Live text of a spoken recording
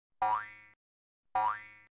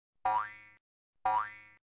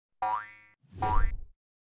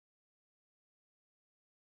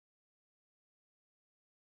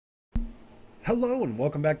Hello and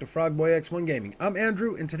welcome back to FrogboyX1 Gaming. I'm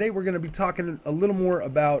Andrew, and today we're going to be talking a little more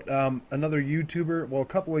about another YouTuber, well, a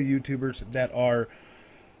couple of YouTubers that are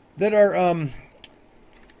that are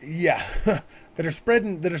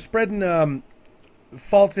spreading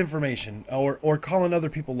false information or calling other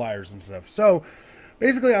people liars and stuff. So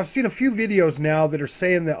basically, I've seen a few videos now that are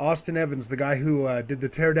saying that Austin Evans, the guy who did the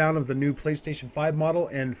teardown of the new PlayStation 5 model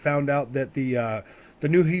and found out that the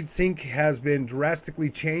new heatsink has been drastically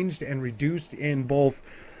changed and reduced in both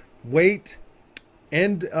weight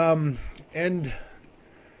and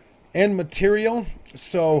material.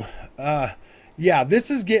 So yeah, this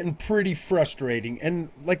is getting pretty frustrating. And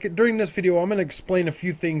like during this video, I'm going to explain a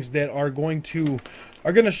few things that are going to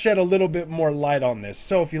shed a little bit more light on this.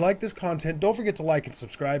 So if you like this content, don't forget to like and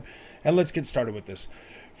subscribe, and let's get started with this.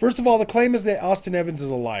 First of all, the claim is that Austin Evans is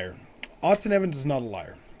a liar. Austin Evans is not a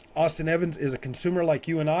liar. Austin Evans is a consumer like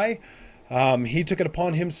you and I. He took it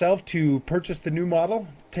upon himself to purchase the new model,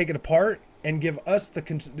 take it apart, and give us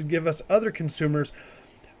other consumers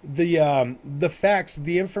the facts,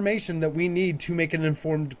 the information that we need to make an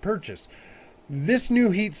informed purchase. This new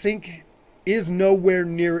heatsink is nowhere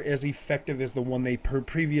near as effective as the one they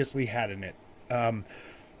previously had in it.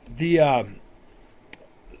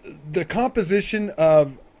 The composition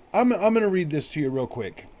of, I'm going to read this to you real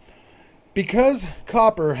quick. Because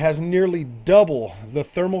copper has nearly double the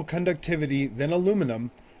thermal conductivity than aluminum,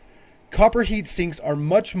 copper heat sinks are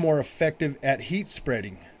much more effective at heat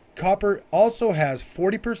spreading. Copper also has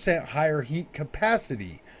 40% higher heat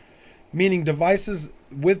capacity, meaning devices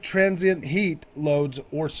with transient heat loads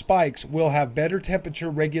or spikes will have better temperature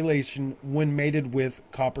regulation when mated with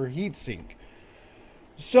copper heatsink.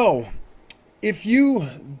 So, if you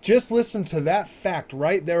just listen to that fact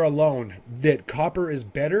right there alone, that copper is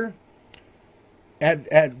better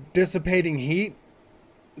at dissipating heat,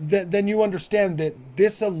 then you understand that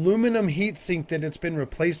this aluminum heatsink that it's been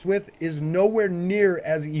replaced with is nowhere near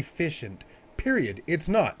as efficient. Period. It's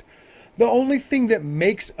not. The only thing that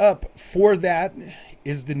makes up for that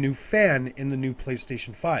is the new fan in the new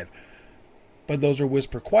PlayStation 5. But those are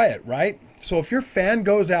whisper quiet, right? So if your fan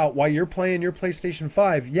goes out while you're playing your PlayStation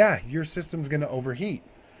 5, yeah, your system's going to overheat.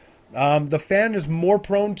 The fan is more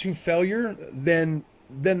prone to failure than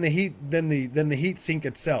the heat sink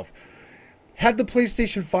itself. Had the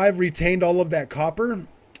PlayStation 5 retained all of that copper,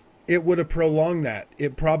 it would have prolonged that.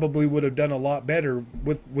 It probably would have done a lot better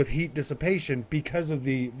with heat dissipation because of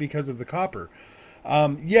the copper.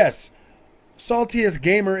 Yes, Saltiest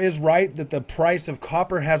Gamer is right that the price of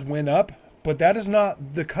copper has went up, but that is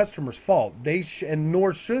not the customer's fault. And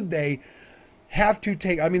nor should they have to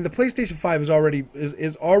take. I mean, the PlayStation 5 is already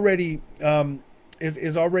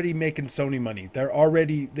making Sony money.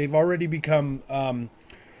 They've already become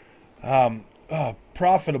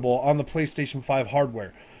profitable on the PlayStation 5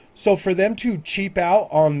 hardware. So for them to cheap out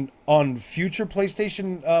on future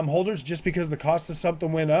PlayStation holders just because the cost of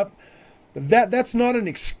something went up, that's not an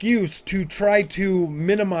excuse to try to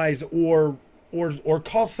minimize or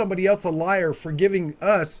call somebody else a liar for giving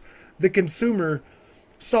us, the consumer,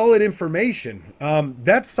 solid information.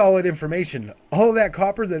 That's solid information. All that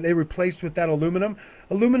copper that they replaced with that aluminum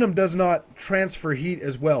does not transfer heat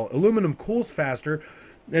as well. Aluminum cools faster,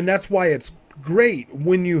 and that's why it's great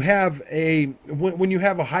when you have a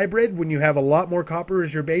hybrid, when you have a lot more copper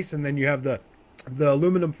as your base, and then you have the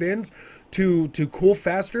aluminum fins to cool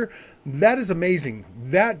faster. That is amazing.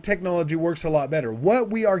 That technology works a lot better. What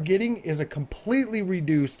we are getting is a completely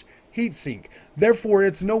reduced heatsink. Therefore,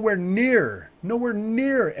 it's nowhere near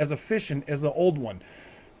as efficient as the old one.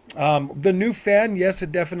 The new fan, yes,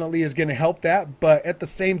 it definitely is going to help that, but at the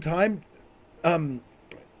same time,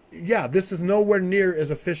 yeah, this is nowhere near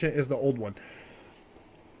as efficient as the old one.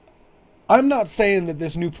 I'm not saying that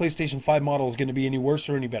this new PlayStation 5 model is going to be any worse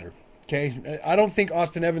or any better. Okay, I don't think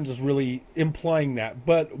Austin Evans is really implying that,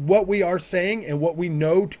 but what we are saying and what we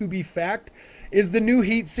know to be fact is the new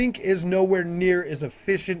heatsink is nowhere near as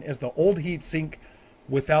efficient as the old heatsink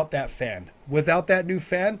without that fan. Without that new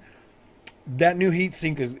fan, that new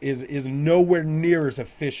heatsink is nowhere near as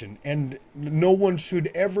efficient, and no one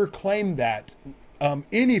should ever claim that.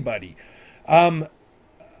 Anybody.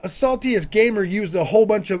 Saltiest Gamer used a whole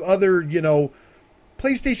bunch of other,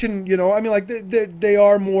 PlayStation, I mean, like they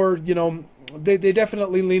are more, they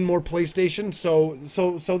definitely lean more PlayStation. So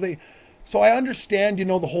I understand, the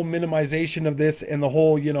whole minimization of this and the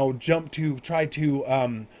whole, jump to try to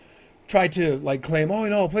like claim,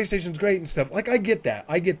 oh, PlayStation's great and stuff. Like, I get that.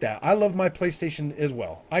 I love my PlayStation as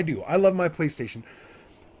well. I do. I love my PlayStation.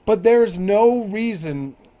 But there's no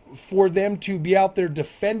reason for them to be out there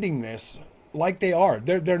defending this like they are.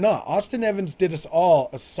 They're not. Austin Evans did us all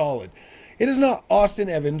a solid. It is not Austin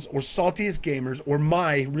Evans or Saltiest Gamers or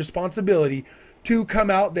my responsibility to come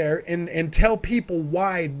out there and tell people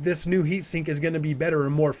why this new heatsink is going to be better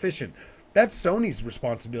and more efficient. That's Sony's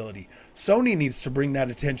responsibility. Sony needs to bring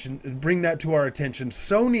that to our attention.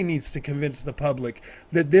 Sony needs to convince the public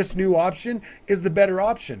that this new option is the better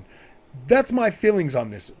option. That's my feelings on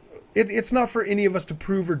this. It's not for any of us to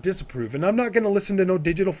prove or disapprove. And I'm not going to listen to no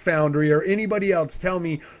Digital Foundry or anybody else tell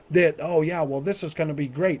me that, oh yeah, well, this is going to be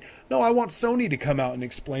great. No, I want Sony to come out and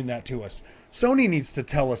explain that to us. Sony needs to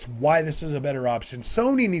tell us why this is a better option.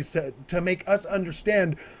 Sony needs to make us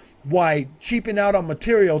understand why cheaping out on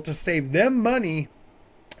material to save them money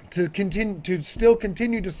to still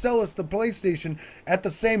continue to sell us the PlayStation at the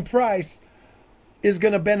same price is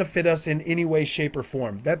going to benefit us in any way, shape, or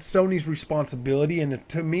form. That's Sony's responsibility, and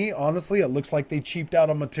to me, honestly, it looks like they cheaped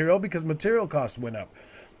out on material because material costs went up.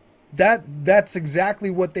 That's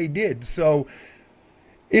exactly what they did. So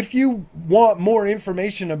if you want more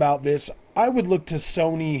information about this, I would look to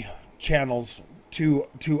Sony channels to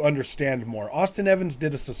understand more. Austin Evans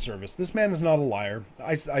did us a service. This man is not a liar.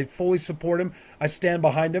 I fully support him. I stand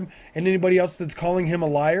behind him. And anybody else that's calling him a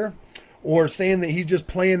liar or saying that he's just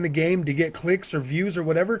playing the game to get clicks or views or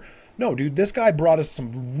whatever, no, dude, this guy brought us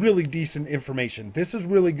some really decent information. This is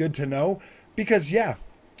really good to know because, yeah,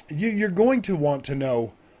 you're going to want to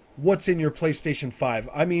know what's in your PlayStation 5.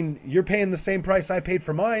 I mean, you're paying the same price I paid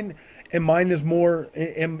for mine, and mine is more,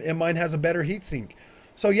 and mine has a better heatsink.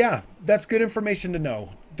 So yeah, that's good information to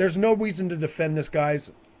know. There's no reason to defend this,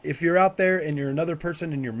 guys. If you're out there and you're another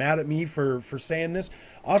person and you're mad at me for saying this,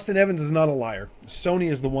 Austin Evans is not a liar.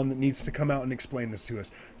 Sony is the one that needs to come out and explain this to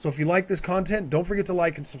us. So if you like this content, don't forget to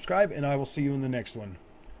like and subscribe, and I will see you in the next one.